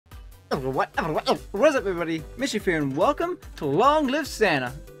What's up, everybody? Mischief here, and welcome to Long Live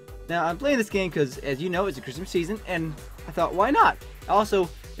Santa. Now, I'm playing this game because, as you know, it's a Christmas season, and I thought, why not? Also,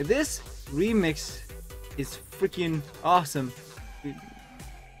 this remix is freaking awesome.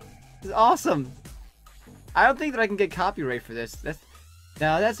 It's awesome. I don't think that I can get copyright for this.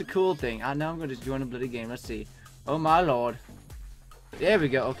 That's a cool thing. Now I'm going to just join a bloody game. Let's see. Oh my lord. There we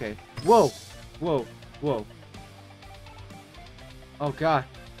go. Okay. Whoa. Whoa. Whoa. Oh god.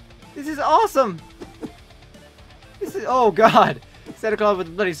 This is awesome! Oh god! Santa Claus with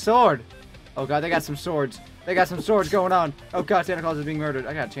a bloody sword! Oh god, they got some swords. They got some swords going on. Oh god, Santa Claus is being murdered.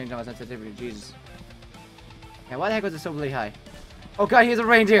 I gotta change all my sensitivity, Jesus. Yeah, why the heck was it so bloody high? Oh god, he has a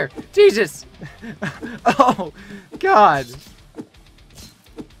reindeer! Jesus! Oh god!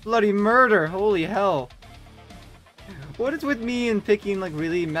 Bloody murder! Holy hell! What is with me and picking like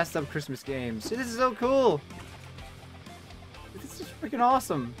really messed up Christmas games? This is so cool! This is freaking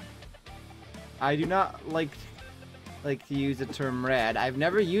awesome! I do not like to use the term rad. I've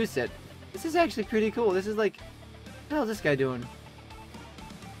never used it. This is actually pretty cool. This is like, what the hell is this guy doing? What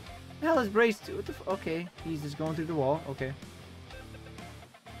the hell is Brace do? What the okay, he's just going through the wall. Okay.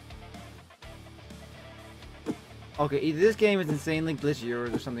 Okay, either this game is insanely glitchy or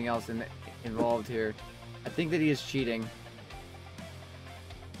there's something else involved here. I think that he is cheating.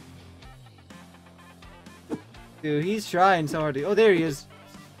 Dude, he's trying so hard to. Oh, there he is.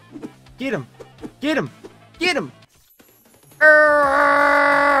 Get him! Get him! Get him!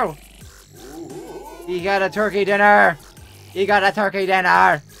 Oh! You got a turkey dinner! You got a turkey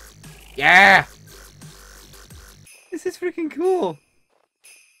dinner! Yeah! This is freaking cool!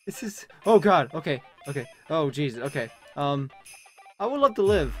 This is... Oh god, okay, okay. Oh Jesus, okay. I would love to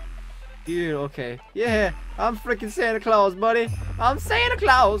live. Dude, okay. Yeah, I'm freaking Santa Claus, buddy! I'm Santa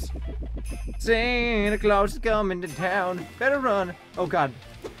Claus! Santa Claus is coming to town. Better run! Oh god.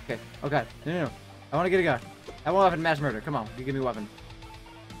 Okay. Oh god. No. I want to get a gun. I want a weapon, mass murder. Come on. You give me a weapon.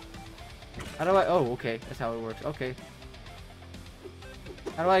 How do I... Oh, okay. That's how it works. Okay.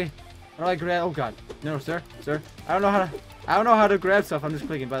 How do I grab... Oh god. No, sir. Sir. I don't know how to grab stuff. I'm just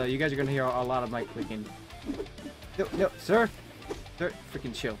clicking. By the way, you guys are going to hear a lot of my clicking. No, sir. Sir,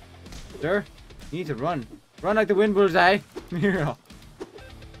 freaking chill. Sir, you need to run. Run like the wind bullseye. Yeah.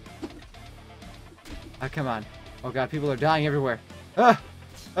 Ah, come on. Oh god, people are dying everywhere. Ah!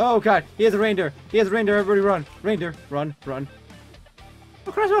 Oh god, he has a reindeer. He has a reindeer. Everybody run. Reindeer, run. Oh,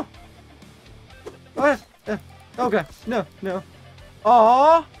 crossbow. Oh god, no.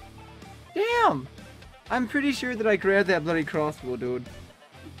 Aww. Damn. I'm pretty sure that I grabbed that bloody crossbow, dude.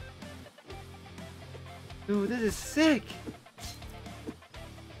 Dude, this is sick.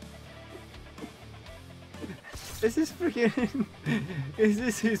 This is freaking...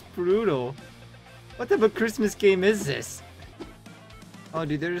 This is brutal. What type of Christmas game is this? Oh,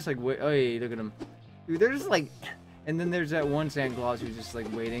 dude, they're just like, wait. Oh, yeah, look at them. Dude, they're just like... And then there's that one Santa Claus who's just like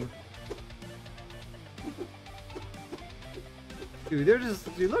waiting. Dude, they're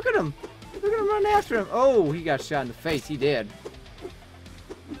just... Dude, look at him. Look at him running after him. Oh, he got shot in the face. He did.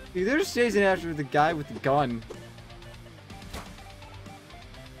 Dude, they're just chasing after the guy with the gun.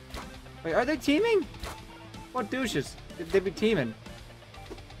 Wait, are they teaming? What douches? They be teaming.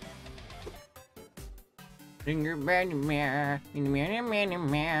 Finger bang meow, meow meow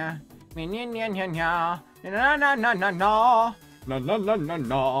meow, meow na na na na na, la la la la la,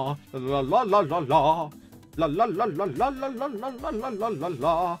 la la la la la, la la la la la la la la la la la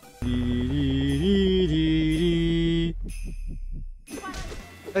la.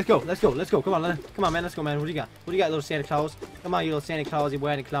 Let's go. Come on, man. Let's go, man. What do you got? What do you got, little Santa Claus? Come on, you little Santa Claus, you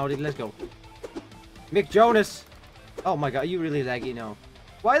wearing cloudy. Let's go. Mick Jonas. Oh my god, you really laggy? No.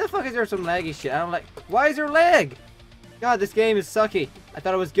 Why the fuck is there some laggy shit? I don't like... Why is there lag? God, this game is sucky. I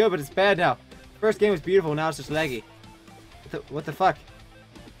thought it was good, but it's bad now. First game was beautiful, now it's just laggy. What the fuck?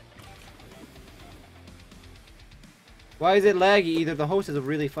 Why is it laggy? Either the host has a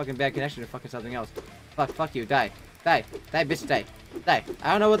really fucking bad connection or fucking something else. Fuck you. Die, bitch, die.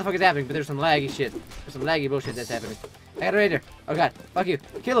 I don't know what the fuck is happening, but there's some laggy shit. There's some laggy bullshit that's happening. I got a raider. Oh god, fuck you.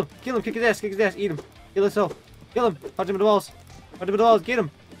 Kill him, kick his ass, eat him. Kill his soul. Kill him, punch him in the walls. Get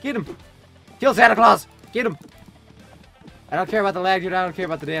him! Kill Santa Claus! Get him! I don't care about the lag, dude. I don't care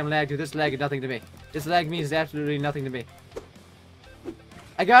about the damn lag, dude. This lag is nothing to me. This lag means absolutely nothing to me.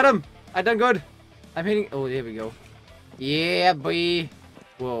 I got him! I done good! I'm hitting... Oh, there we go. Yeah, boy!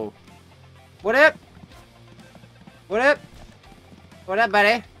 Whoa. What up? What up,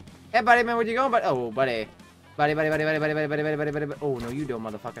 buddy? Hey, buddy, man, where you going, buddy? Oh, buddy. Buddy. Oh, no, you don't,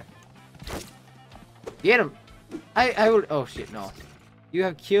 motherfucker. Get him! I will. Oh shit, no. You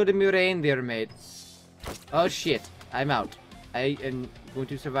have killed a reindeer, mate. Oh shit, I'm out.